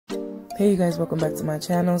Hey you guys, welcome back to my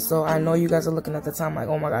channel. So I know you guys are looking at the time like,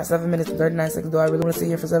 oh my god, 7 minutes and 39 seconds. Do I really want to sit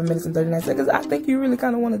here for 7 minutes and 39 seconds? I think you really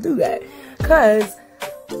kind of want to do that, because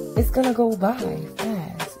it's gonna go by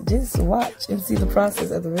fast. Just watch and see the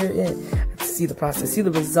process at the very end. See the process, see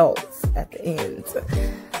the results at the end.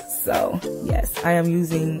 So yes, I am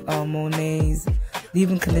using Monat's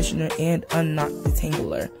leave-in conditioner and unknot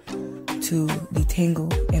detangler to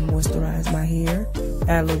detangle and moisturize my hair.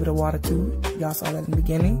 Add a little bit of water too. Y'all saw that in the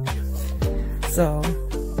beginning. So,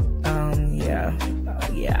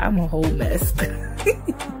 yeah, I'm a whole mess.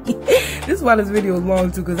 This is why this video is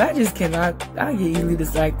long too, because I just cannot, I get easily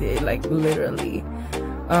distracted, like literally.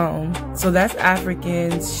 So that's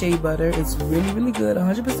African shea butter. It's really, really good.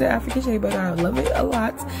 100% African shea butter. I love it a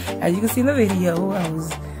lot. As you can see in the video, I was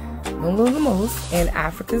gonna love the most. And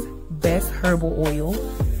Africa's best herbal oil.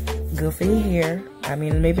 Good for your hair. I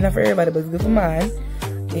mean, maybe not for everybody, but it's good for mine.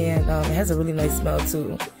 And it has a really nice smell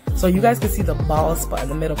too. So you guys can see the bald spot in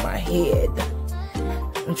the middle of my head.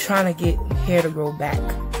 I'm trying to get hair to grow back.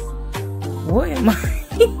 What am I?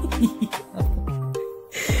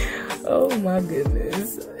 Oh my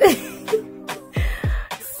goodness.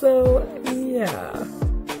 So yeah.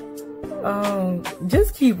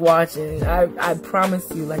 Just keep watching. I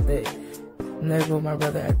promise you, like that. There go my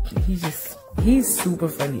brother. He's super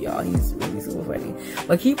funny, y'all. He's really super funny.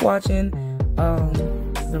 But keep watching.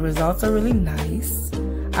 The results are really nice.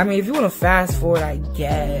 I mean, if you want to fast forward, I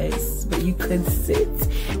guess, but you could sit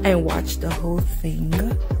and watch the whole thing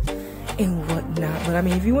and whatnot. But I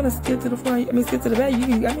mean, if you want to skip to the front, skip to the back, you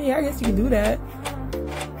can. I mean, I guess you can do that.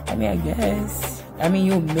 I mean, I guess. I mean,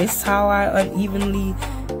 you'll miss how I unevenly,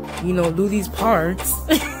 do these parts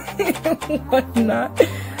and whatnot.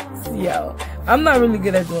 So, I'm not really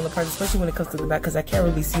good at doing the parts, especially when it comes to the back, because I can't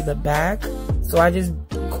really see the back. So I just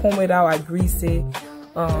comb it out, I grease it,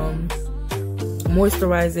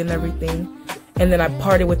 moisturize it and everything, and then I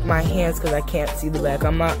part it with my hands because I can't see the back.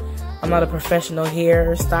 I'm not a professional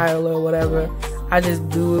hairstyler or whatever. I just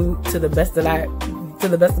do to the best of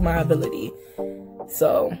my ability.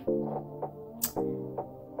 So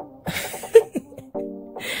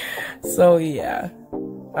so yeah,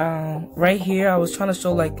 right here I was trying to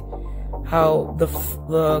show like how the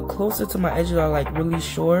closer to my edges are like really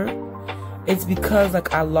short. It's because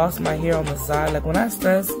like I lost my hair on the side. Like when I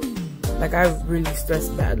stress, like I really stress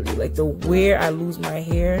badly. Like the where I lose my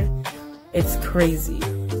hair, it's crazy.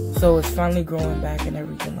 So it's finally growing back and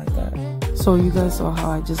everything like that. So you guys saw how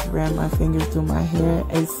I just ran my fingers through my hair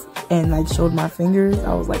and I showed my fingers.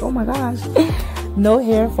 I was like, oh my gosh, no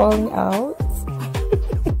hair falling out.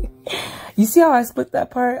 You see how I split that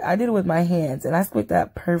part? I did it with my hands and I split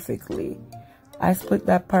that perfectly. I split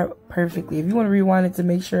that part perfectly. If you want to rewind it to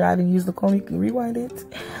make sure I didn't use the comb, you can rewind it.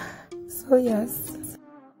 So yes.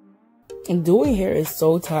 And doing hair is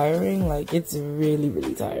so tiring. Like it's really,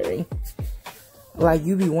 really tiring. Like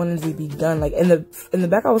you be wanting to be done. Like in the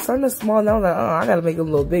back I was starting to small, and I was like, oh, I gotta make it a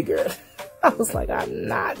little bigger. I was like, I am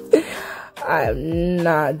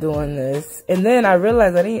not doing this. And then I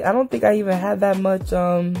realized I don't think I even had that much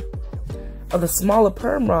of the smaller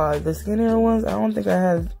perm rod, the skinnier ones. I don't think I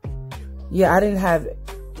had. Yeah, I didn't have.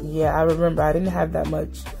 Yeah, I remember I didn't have that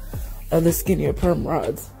much of the skinnier perm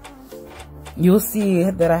rods. You'll see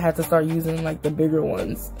that I had to start using like the bigger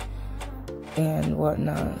ones and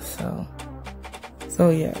whatnot. So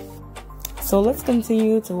yeah. So let's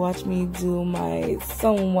continue to watch me do my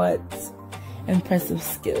somewhat impressive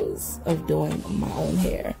skills of doing my own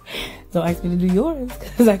hair. Don't ask me to do yours,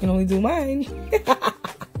 because I can only do mine.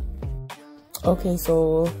 Okay,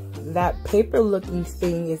 so that paper looking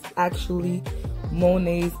thing is actually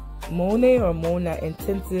MONAT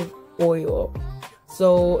intensive oil.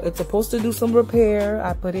 So it's supposed to do some repair.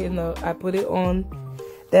 I put it on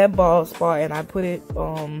that bald spot, and I put it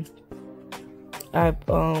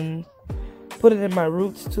in my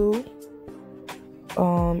roots too.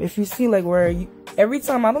 If you see like where every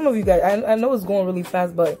time, I don't know if you guys, I know it's going really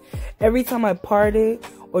fast, but every time I part it,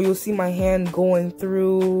 or you'll see my hand going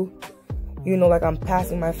through, like I'm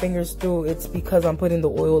passing my fingers through, it's because I'm putting the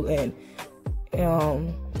oil in.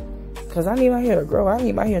 Because I need my hair to grow. I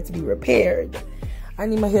need my hair to be repaired. I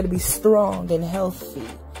need my hair to be strong and healthy.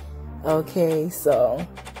 Okay, so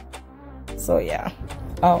yeah.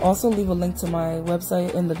 I'll also leave a link to my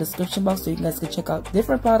website in the description box so you guys can check out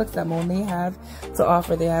different products that Monat have to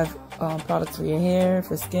offer. They have products for your hair,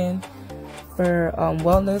 for skin, for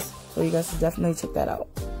wellness. So you guys should definitely check that out.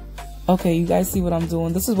 Okay, you guys see what I'm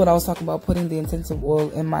doing. This is what I was talking about, putting the intensive oil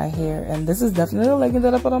in my hair. And this is definitely a legging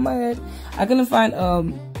that I put on my head. I couldn't find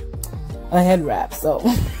a head wrap, so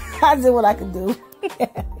I did what I could do.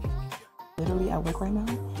 Literally at work right now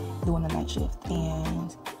doing a night shift,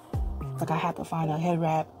 and like I have to find a head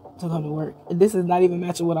wrap to come to work. This is not even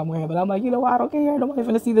matching what I'm wearing, but I'm like, you know what? I don't care. Nobody's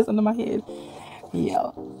gonna see this under my head.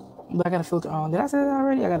 Yeah. But I got a filter on. Did I say that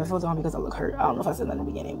already? I got a filter on because I look hurt. I don't know if I said that in the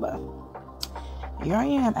beginning, but here I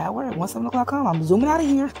am at work. Once 7 o'clock come, I'm zooming out of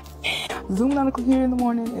here. Zooming out of here in the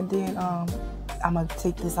morning, and then I'm gonna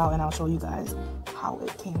take this out and I'll show you guys how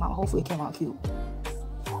it came out. Hopefully it came out cute.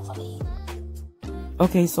 Hopefully.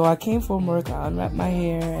 Okay, so I came from work, I unwrapped my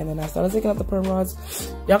hair, and then I started taking out the perm rods.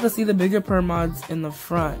 Y'all can see the bigger perm rods in the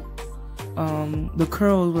front. The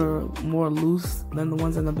curls were more loose than the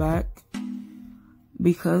ones in the back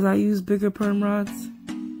because I used bigger perm rods.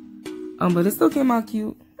 But it still came out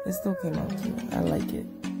cute. It still came out cute. I like it.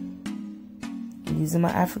 I'm using my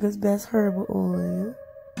Africa's Best herbal oil.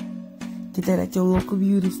 Get that at your local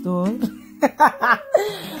beauty store.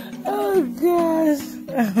 Oh gosh.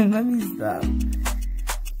 Let me stop.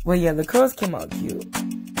 Well, yeah, the curls came out cute.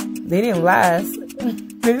 They didn't last.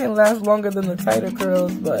 They didn't last longer than the tighter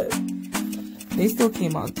curls, but they still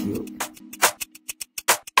came out cute.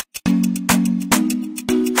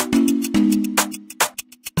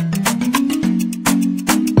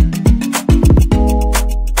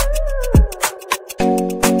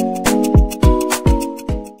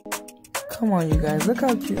 Come on, you guys. Look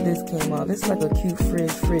how cute this came out. This is like a cute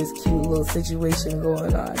frizz, cute little situation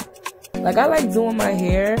going on. Like, I like doing my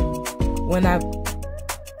hair when I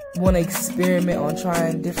want to experiment on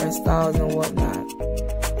trying different styles and whatnot.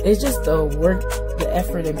 It's just the work, the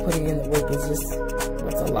effort and putting in the work is just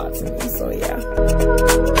what's a lot to me. So, yeah.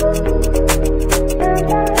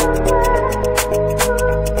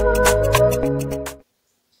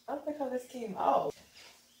 I don't think how this came out.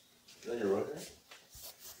 Is that your rocker?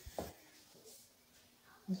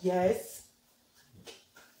 Yes.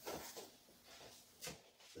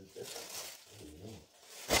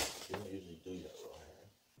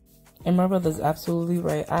 And my brother's absolutely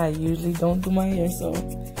right. I usually don't do my hair, so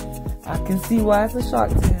I can see why it's a shock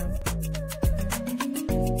to him.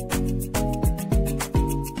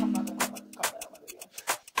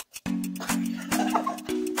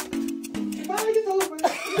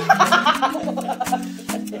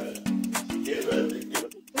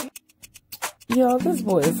 Yo, this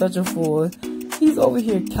boy is such a fool. He's over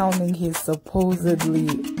here counting his supposedly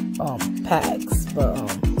packs, but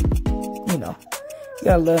you know, you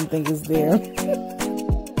gotta let him think it's there.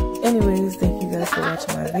 Anyways, thank you guys for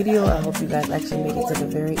watching my video. I hope you guys actually made it to the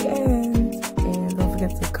very end, and don't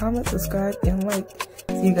forget to comment, subscribe, and like.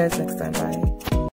 See you guys next time. Bye.